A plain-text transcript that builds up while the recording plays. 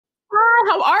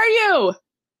are you?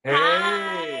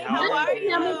 Hey, how are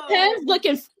you?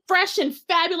 Looking fresh and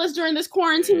fabulous during this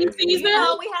quarantine season. You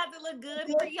know, we had to look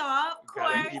good for y'all, of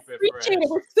course. Appreciate it.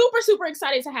 We're super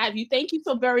excited to have you. Thank you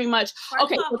so very much.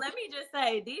 First off, let me just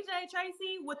say, DJ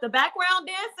Tracy with the background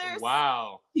dancers.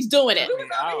 Wow. He's doing it. We was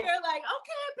over here like,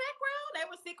 okay, background. They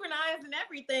were synchronized and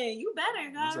everything. You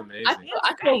better, guys. It's amazing.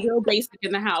 I feel real basic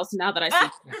in the house now that I see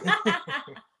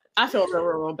I feel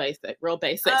real basic.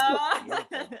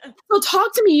 So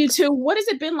talk to me, you two. What has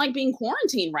it been like being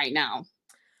quarantined right now?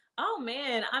 Oh,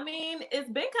 man. I mean, it's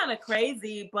been kind of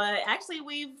crazy, but actually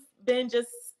we've been just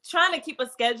trying to keep a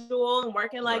schedule and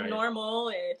working like normal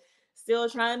and still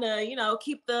trying to, you know,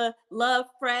 keep the love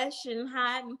fresh and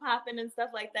hot and popping and stuff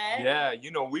like that. Yeah,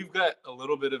 you know, we've got a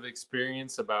little bit of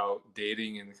experience about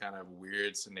dating in kind of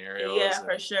weird scenarios. Yeah,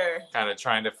 for sure. Kind of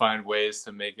trying to find ways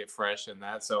to make it fresh and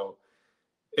that. So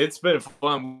it's been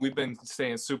fun. We've been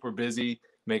staying super busy,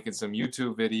 making some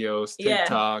YouTube videos,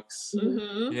 TikToks,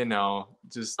 you know,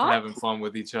 just having fun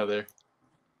with each other.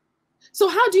 So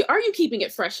are you keeping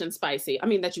it fresh and spicy? I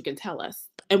mean, that you can tell us.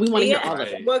 And we want to hear all of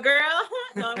it. Well, girl,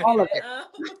 all of it.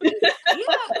 But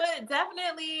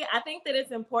definitely, I think that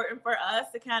it's important for us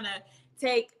to kind of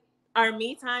take our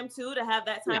me time too, to have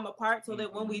that time apart so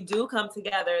that when we do come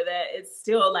together that it's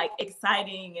still like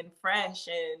exciting and fresh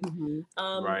and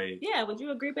would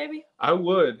you agree, baby? I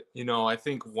would. You know, I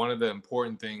think one of the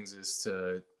important things is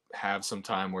to have some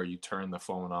time where you turn the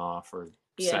phone off or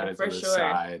set it to the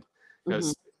side,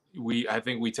 because I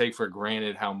think we take for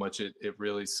granted how much it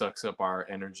really sucks up our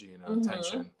energy and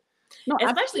attention. No,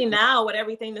 especially now with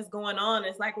everything that's going on,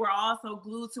 it's like we're all so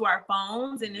glued to our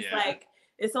phones, and it's like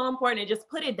it's so important to just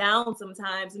put it down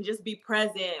sometimes and just be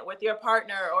present with your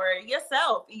partner or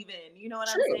yourself even, you know what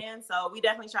I'm saying? So we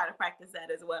definitely try to practice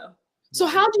that as well. So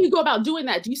how do you go about doing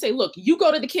that? Do you say, look, you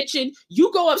go to the kitchen,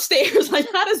 you go upstairs?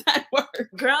 Like, how does that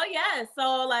work? Girl, yeah.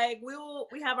 So like we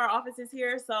have our offices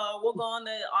here. So we'll go on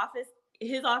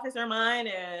his office or mine,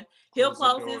 and he'll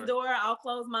close his door, I'll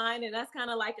close mine, and that's kind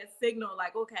of like a signal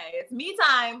like, okay, it's me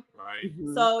time. Right.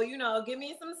 So, you know, give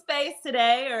me some space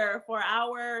today or for an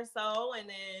hour or so, and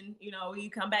then, you know, we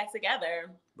come back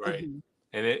together. Right.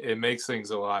 And it makes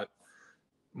things a lot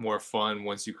more fun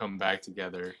once you come back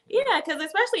together. Yeah, because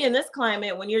especially in this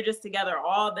climate, when you're just together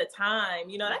all the time,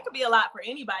 you know, that could be a lot for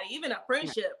anybody, even a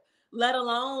friendship, let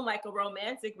alone like a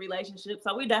romantic relationship.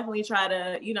 So we definitely try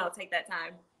to, you know, take that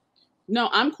time. No,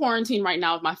 I'm quarantined right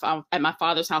now at my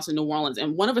father's house in New Orleans,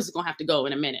 and one of us is gonna have to go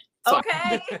in a minute. So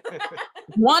okay.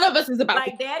 One of us is about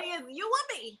like Daddy is you and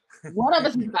me. One of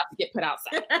us is about to get put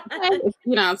outside. Okay?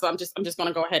 You know, so I'm just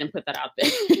gonna go ahead and put that out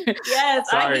there. Yes,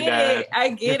 Sorry, I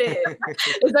get it.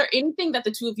 Is there anything that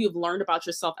the two of you have learned about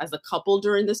yourself as a couple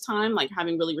during this time, like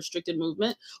having really restricted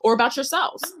movement, or about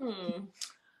yourselves?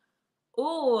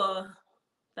 Oh,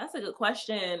 that's a good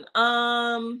question.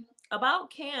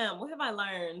 About Cam, what have I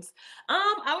learned?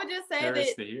 I would just say I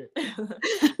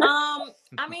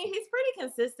mean, he's pretty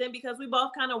consistent because we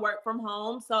both kind of work from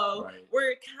home. So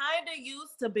we're kind of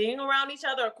used to being around each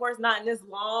other. Of course, not in this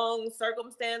long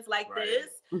circumstance like this.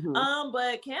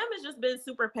 But Cam has just been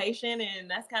super patient, and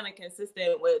that's kind of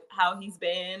consistent with how he's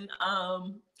been.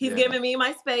 He's given me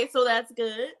my space, so that's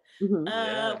good. What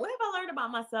have I learned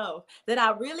about myself? That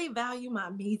I really value my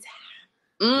me time.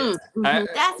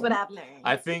 That's what I've learned.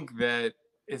 I think that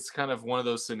it's kind of one of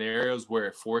those scenarios where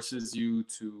it forces you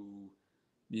to,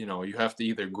 you know, you have to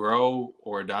either grow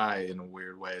or die in a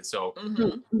weird way. So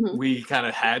we kind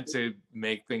of had to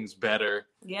make things better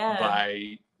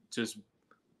by just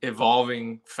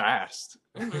evolving fast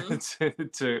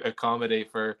to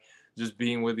accommodate for just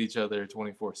being with each other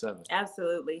 24/7.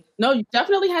 Absolutely. No, you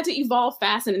definitely had to evolve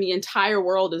fast, and the entire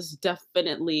world is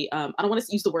definitely, I don't want to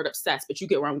use the word obsessed, but you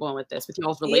get where I'm going with this, with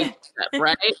y'all's relationship,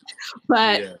 right?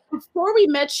 But before we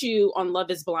met you on Love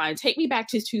is Blind, take me back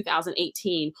to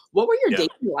 2018. What were your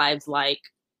dating lives like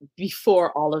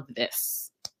before all of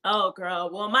this? Oh, girl.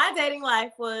 Well, my dating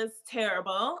life was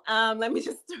terrible. Let me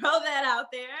just throw that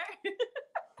out there.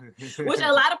 Which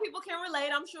a lot of people can relate,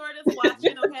 I'm sure, that's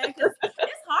watching, okay? Because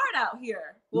it's hard out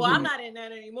here. Well, I'm not in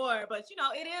that anymore, but you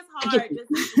know, it is hard.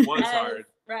 It was hard.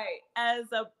 Right.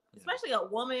 Especially a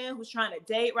woman who's trying to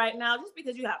date right now, just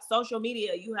because you have social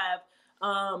media, you have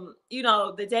you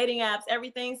know, the dating apps,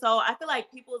 everything. So I feel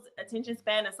like people's attention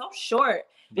span is so short.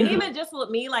 And even just with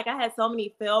me, like I had so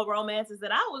many failed romances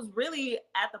that I was really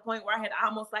at the point where I had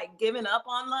almost like given up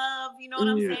on love. You know what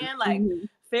I'm saying? Like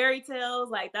fairy tales,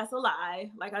 like that's a lie.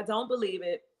 Like I don't believe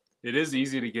it. It is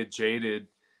easy to get jaded,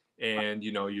 and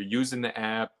you know, you're using the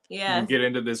app. You get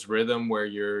into this rhythm where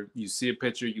you see a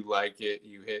picture, you like it,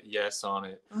 you hit yes on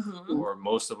it, or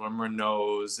most of them are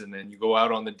no's, and then you go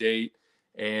out on the date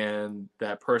and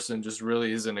that person just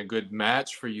really isn't a good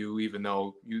match for you, even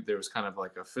though there was kind of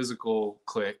like a physical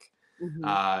click.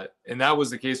 And that was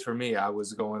the case for me. I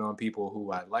was going on people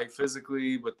who I liked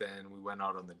physically, but then we went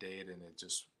out on the date and it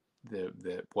just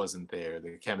that wasn't there.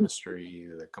 The chemistry,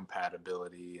 the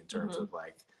compatibility in terms of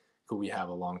like, could we have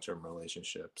a long-term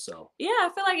relationship? So yeah, I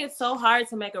feel like it's so hard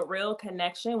to make a real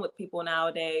connection with people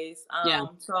nowadays.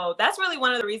 So that's really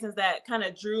one of the reasons that kind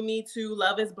of drew me to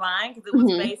Love is Blind, because it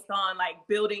was based on like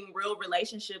building real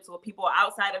relationships with people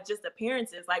outside of just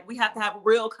appearances. Like we have to have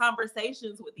real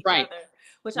conversations with each other,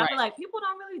 which I feel like people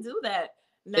don't really do that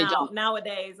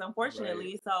nowadays,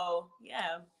 unfortunately. So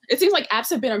yeah, it seems like apps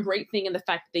have been a great thing in the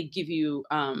fact that they give you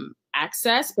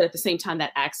access, but at the same time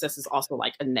that access is also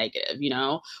like a negative, you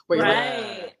know, where you're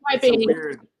it's a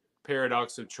weird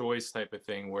paradox of choice type of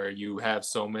thing where you have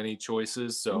so many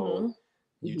choices, so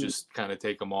you just kind of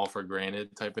take them all for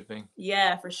granted type of thing.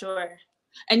 Yeah, for sure.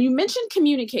 And you mentioned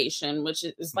communication, which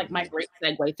is like my great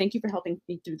segue. Thank you for helping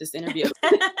me through this interview.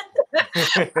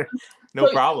 No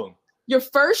problem. Your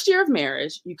first year of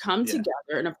marriage, you come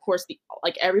together, and of course,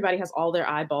 like everybody has all their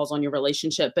eyeballs on your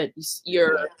relationship, but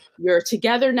you're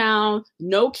together now,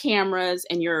 no cameras,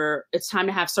 and it's time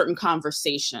to have certain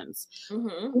conversations.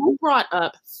 Who brought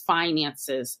up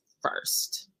finances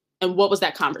first, and what was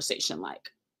that conversation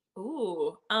like?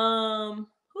 Ooh,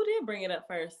 who did bring it up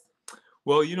first?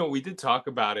 Well, you know, we did talk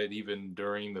about it even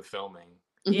during the filming.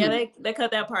 Yeah, they cut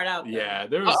that part out. Yeah,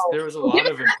 there was a lot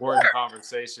of important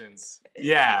conversations.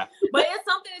 Yeah. But it's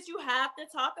something that you have to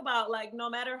talk about, like, no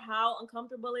matter how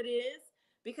uncomfortable it is.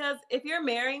 Because if you're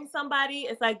marrying somebody,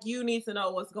 it's like you need to know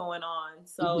what's going on.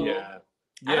 So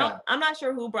I'm not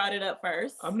sure who brought it up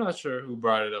first. I'm not sure who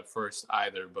brought it up first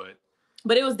either, but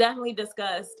it was definitely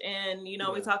discussed. And, you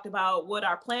know, we talked about what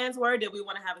our plans were. Did we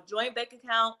want to have a joint bank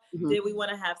account? Did we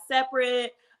want to have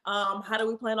separate? How do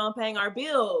we plan on paying our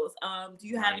bills? Do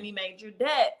you have any major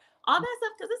debt? All that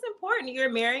stuff, because it's important.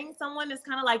 You're marrying someone, it's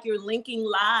kind of like you're linking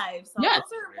lives. So those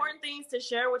are important things to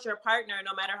share with your partner,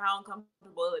 no matter how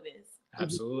uncomfortable it is.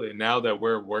 Absolutely. Now that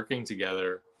we're working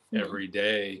together every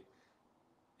day,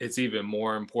 it's even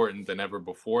more important than ever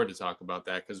before to talk about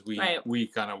that, because we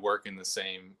kind of work in the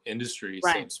same industry,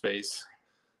 same space,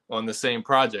 on the same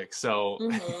project. So,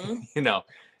 you know,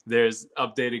 there's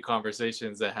updated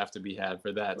conversations that have to be had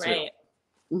for that too.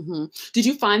 Did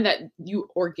you find that you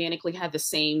organically had the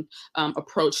same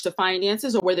approach to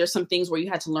finances, or were there some things where you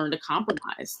had to learn to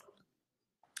compromise?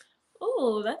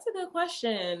 Oh, that's a good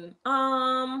question.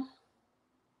 I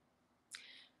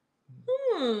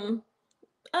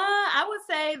would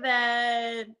say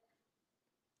that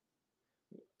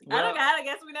I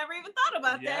guess we never even thought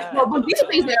about that. Well, but these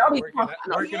things they're always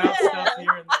working out stuff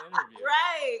here in the interview.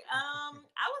 Right.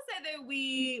 I would say that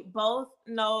we both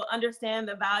understand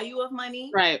the value of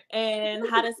money, and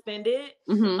how to spend it.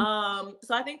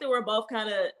 So I think that we're both kind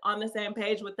of on the same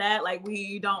page with that. Like,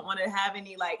 we don't want to have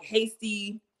any like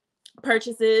hasty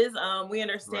purchases. We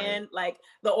understand like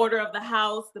the order of the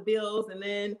house, the bills, and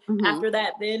then after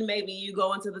that, then maybe you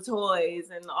go into the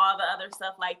toys and all the other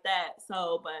stuff like that.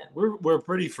 So, but we're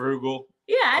pretty frugal.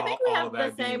 Yeah, I think we have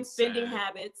the same spending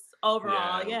habits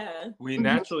overall. We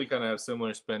naturally kind of have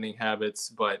similar spending habits,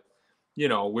 but you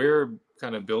know, we're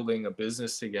kind of building a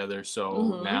business together.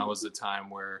 So now is the time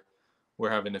where we're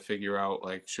having to figure out,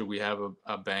 like, should we have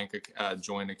a bank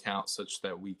joint account such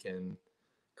that we can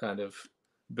kind of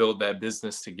build that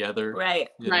business together.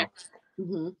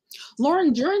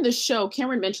 Lauren, during the show,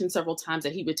 Cameron mentioned several times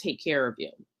that he would take care of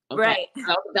you.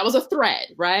 That was a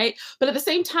threat, right? But at the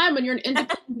same time, when you're an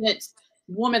independent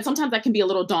woman, sometimes that can be a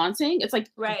little daunting. It's like,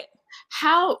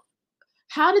 how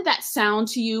did that sound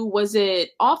to you? Was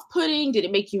it off-putting? Did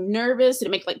it make you nervous? Did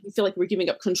it make you feel like you were giving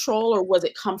up control, or was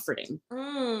it comforting?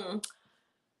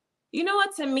 You know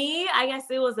what? To me, I guess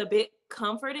it was a bit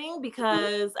comforting,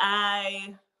 because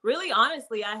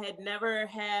honestly, I had never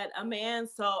had a man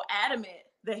so adamant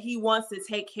that he wants to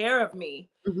take care of me.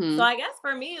 So I guess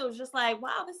for me, it was just like,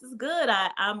 wow, this is good.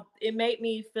 It made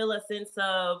me feel a sense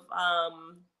of,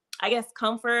 I guess,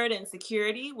 comfort and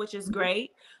security, which is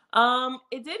great.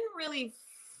 It didn't really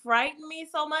frighten me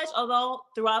so much, although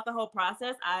throughout the whole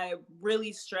process, I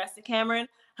really stressed to Cameron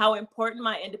how important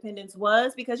my independence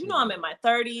was, because, you know, I'm in my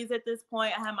 30s at this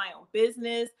point. I have my own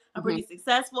business. I'm pretty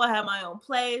successful. I have my own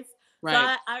place.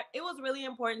 So it was really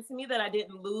important to me that I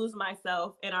didn't lose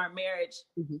myself in our marriage.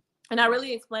 And I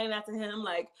really explained that to him.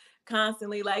 Like,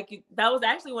 constantly. Like, that was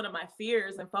actually one of my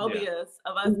fears and phobias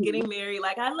of us getting married.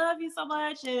 Like, I love you so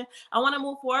much and I want to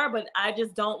move forward, but I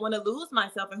just don't want to lose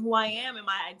myself and who I am and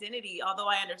my identity. Although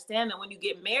I understand that when you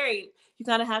get married, you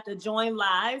kind of have to join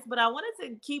lives, but I wanted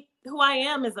to keep who I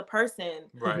am as a person.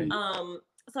 Right.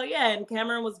 So yeah, and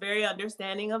Cameron was very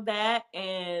understanding of that.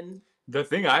 And the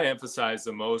thing I emphasized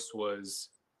the most was,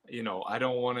 you know, I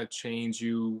don't want to change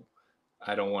you.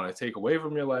 I don't want to take away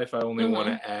from your life. I only want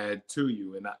to add to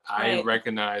you. And I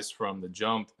recognized from the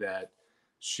jump that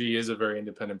she is a very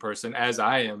independent person, as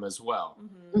I am as well.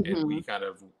 And we kind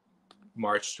of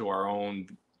march to our own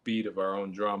beat of our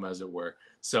own drum, as it were.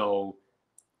 So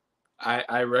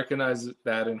I recognized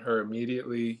that in her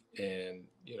immediately. And,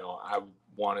 you know, I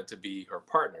wanted to be her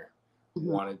partner,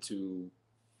 wanted to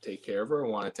take care of her,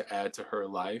 wanted to add to her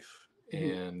life.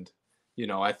 And, you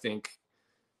know, I think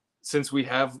since we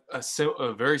have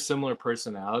a very similar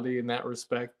personality in that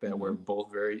respect, that we're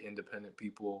both very independent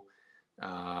people,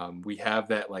 we have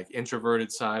that like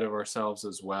introverted side of ourselves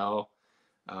as well.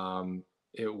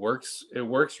 It works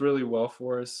really well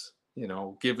for us, you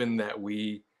know, given that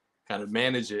we kind of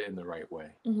manage it in the right way.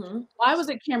 Why was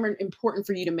it, Cameron, important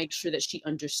for you to make sure that she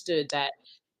understood that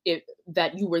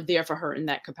that you were there for her in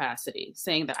that capacity,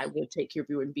 saying that I will take care of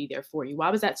you and be there for you? Why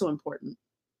was that so important?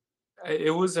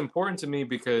 It was important to me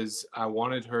because I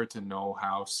wanted her to know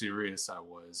how serious I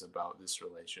was about this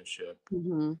relationship.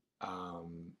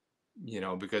 You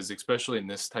know, because especially in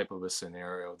this type of a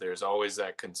scenario, there's always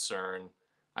that concern,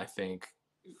 I think,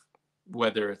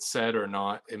 whether it's said or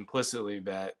not, implicitly,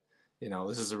 that, you know,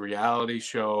 this is a reality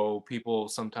show. People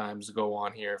sometimes go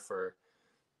on here for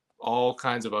all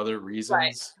kinds of other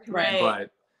reasons. Right.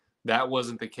 But that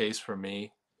wasn't the case for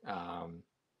me.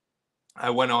 I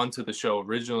went on to the show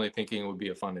originally thinking it would be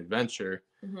a fun adventure.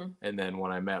 And then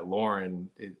when I met Lauren,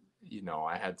 you know,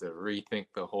 I had to rethink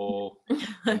the whole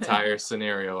entire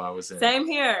scenario I was in. Same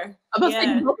here. Both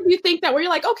of you think that, where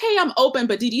you're like, okay, I'm open,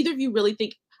 but did either of you really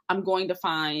think I'm going to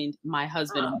find my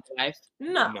husband and my wife?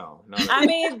 No. I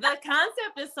mean, the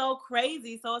concept is so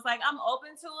crazy. So it's like, I'm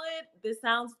open to it. This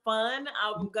sounds fun.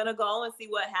 I'm going to go and see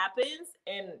what happens.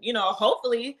 And, you know,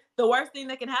 hopefully the worst thing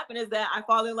that can happen is that I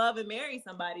fall in love and marry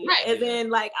somebody. Right. As in,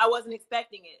 like, I wasn't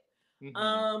expecting it.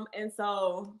 And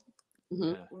so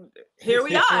here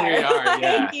we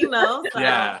are. You know, so.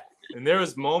 Yeah. And there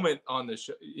was a moment on the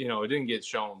show, you know, it didn't get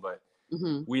shown, but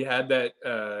we had that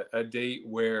a date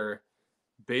where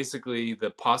basically the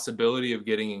possibility of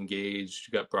getting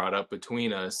engaged got brought up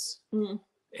between us.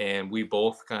 And we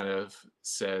both kind of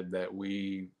said that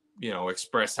we, you know,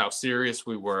 expressed how serious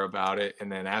we were about it.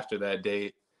 And then after that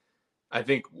date, I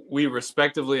think we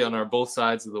respectively on our both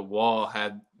sides of the wall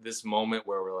had this moment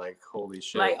where we're like, holy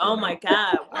shit. Like, oh my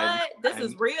God, what? This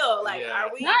is real. Like, are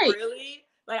we really?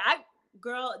 Like,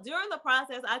 girl, during the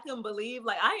process, I couldn't believe,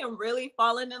 like, I am really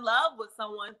falling in love with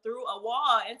someone through a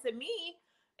wall. And to me,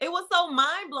 it was so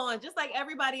mind-blowing, just like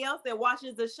everybody else that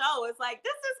watches the show. It's like,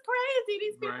 this is crazy.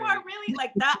 These people are really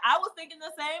like that. I was thinking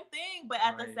the same thing, but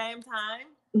at the same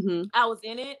time, I was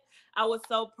in it. I was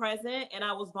so present and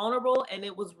I was vulnerable and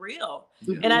it was real.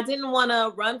 And I didn't want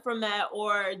to run from that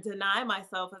or deny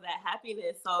myself of that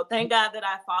happiness. So thank God that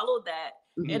I followed that.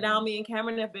 And now me and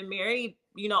Cameron have been married,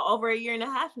 you know, over 1.5 years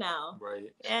now.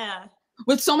 Right. Yeah.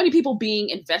 With so many people being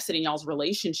invested in y'all's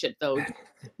relationship, though,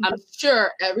 I'm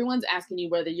sure everyone's asking you,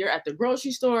 whether you're at the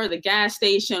grocery store, the gas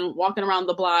station, walking around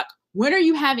the block, when are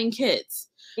you having kids?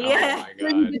 Yeah.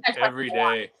 Oh my God. Every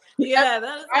day. Yeah,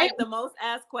 that is like the most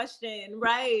asked question,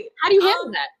 right? How do you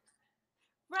handle that?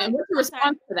 Right. And what's your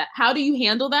response to that? How do you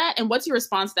handle that? And what's your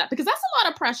response to that? Because that's a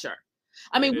lot of pressure.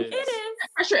 I mean, it is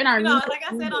pressure in our, you know, like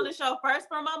I said on the show, first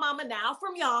from my mama, now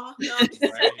from y'all. You know what I'm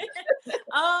saying?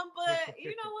 But you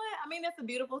know what? I mean, it's a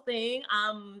beautiful thing.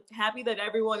 I'm happy that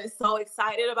everyone is so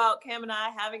excited about Cam and I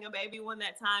having a baby when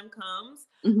that time comes.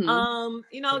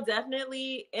 You know,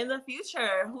 definitely in the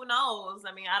future, who knows?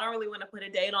 I mean, I don't really want to put a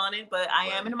date on it, but I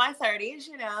am in my 30s,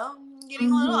 you know,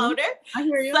 getting a little older. I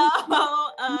hear you. So,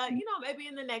 you know, maybe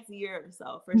in the next year or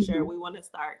so, for sure, we want to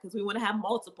start because we want to have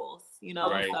multiples, you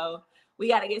know, so we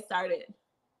got to get started.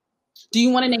 Do you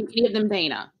want to name any of them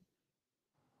Dana?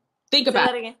 Think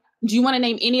about it. Do you want to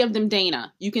name any of them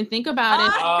Dana? You can think about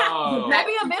it. Oh,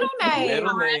 maybe a middle name.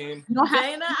 Middle name. You don't have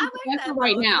Dana, I like that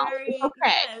right now. It's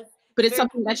okay. Yes, but it's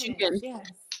something that you can. Yes.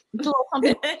 It's a little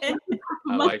something.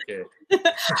 I like it.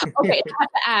 Okay, I have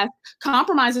to ask.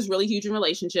 Compromise is really huge in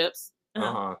relationships.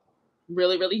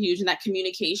 Really, really huge in that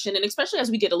communication. And especially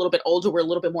as we get a little bit older, we're a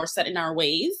little bit more set in our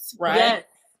ways, right? Yes.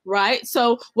 Right.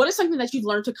 So what is something that you've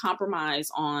learned to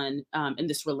compromise on in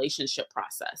this relationship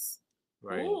process?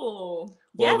 Right. Ooh.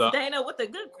 Well, yes, Dana, with a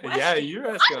good question. Yeah, you're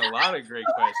asking a lot of great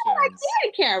questions. I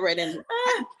did, Karen. And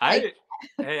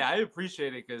I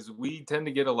appreciate it because we tend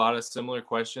to get a lot of similar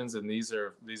questions, and these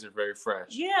are very fresh.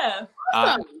 Yeah.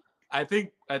 Awesome. I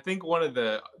think one of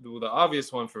the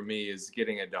obvious one for me is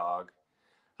getting a dog.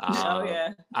 Oh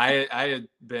yeah. I had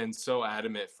been so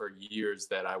adamant for years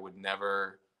that I would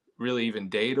never really even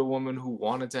date a woman who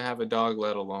wanted to have a dog,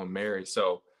 let alone marry.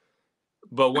 So,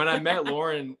 but when I met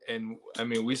Lauren, and I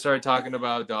mean, we started talking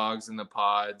about dogs in the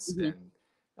pods, and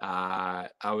I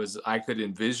could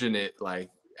envision it like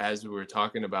as we were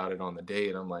talking about it on the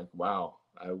date. I'm like, wow,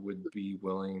 I would be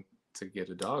willing to get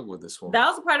a dog with this woman. That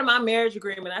was a part of my marriage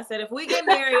agreement. I said, if we get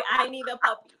married, I need a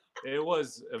puppy. It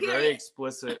was a very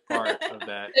explicit part of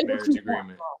that marriage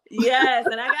agreement. Yes,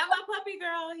 and I got my puppy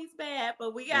girl. He's bad,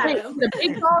 but we got him. The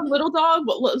big dog, little dog.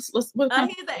 But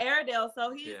he's an Airedale,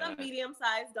 so he's a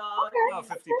medium-sized dog. Okay. About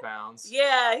 50 pounds.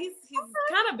 Yeah, he's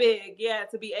kind of big. Yeah,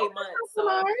 to be 8 months.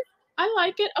 So. I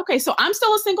like it. Okay, so I'm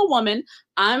still a single woman.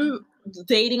 I'm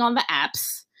dating on the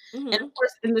apps, and of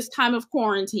course, in this time of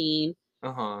quarantine,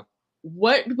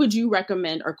 what would you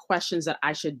recommend are questions that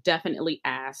I should definitely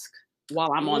ask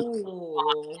while I'm on in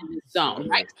the zone?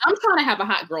 Right, I'm trying to have a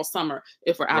hot girl summer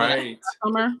if we're out of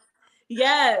summer.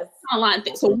 Yes, online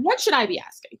thing. So, what should I be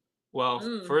asking?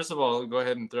 Well, first of all, go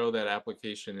ahead and throw that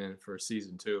application in for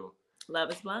season 2. Love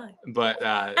is blind. But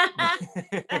let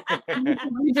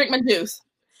me drink my juice.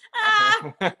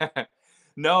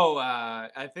 No,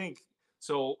 I think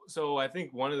so. I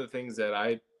think one of the things that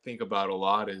I think about a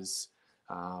lot is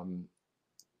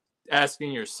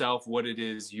asking yourself what it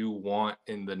is you want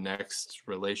in the next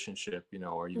relationship. You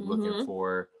know, are you looking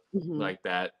for like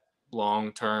that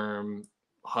long-term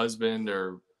husband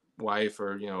or wife,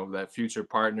 or you know, that future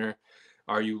partner?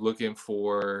 Are you looking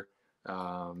for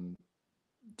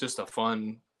just a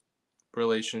fun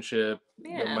relationship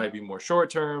that might be more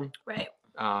short-term? Right.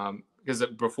 Because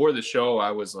before the show,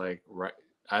 I was like,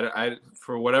 I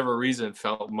for whatever reason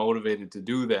felt motivated to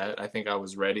do that. I think I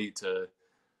was ready to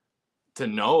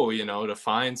know, you know, to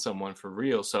find someone for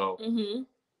real. So,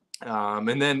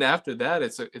 and then after that,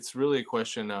 it's really a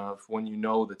question of when you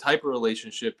know the type of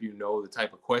relationship, you know the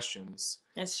type of questions.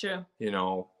 That's true. You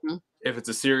know, if it's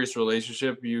a serious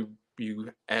relationship, you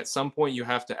at some point you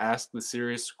have to ask the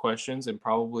serious questions, and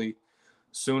probably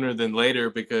sooner than later,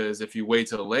 because if you wait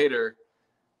till later,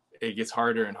 it gets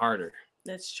harder and harder.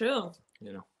 That's true.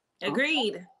 You know.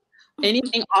 Agreed.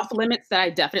 Anything off limits that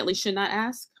I definitely should not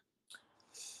ask?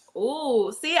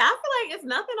 Oh, see, I feel like it's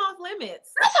nothing off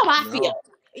limits. That's how I feel.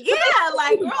 Yeah,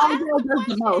 like girl, does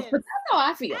the most, but that's how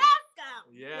I feel.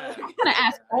 Yeah. I'm gonna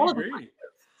ask all of them.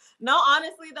 No,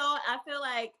 honestly though, I feel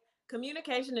like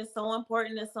communication is so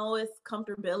important, and so is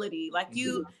comfortability. Like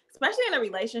you, especially in a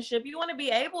relationship, you want to be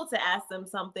able to ask them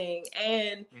something.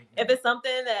 And if it's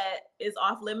something that is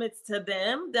off limits to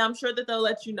them, then I'm sure that they'll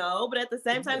let you know. But at the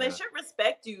same time, they should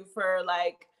respect you for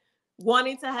like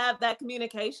wanting to have that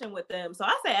communication with them. So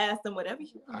I say ask them whatever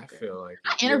you want. I feel like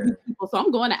I interview people, so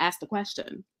I'm going to ask the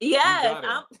question. Yes,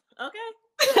 okay.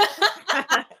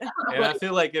 And I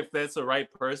feel like if that's the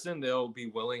right person, they'll be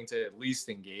willing to at least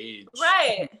engage.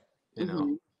 Right. You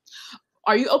know.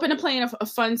 Are you open to playing a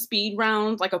fun speed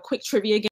round, like a quick trivia game?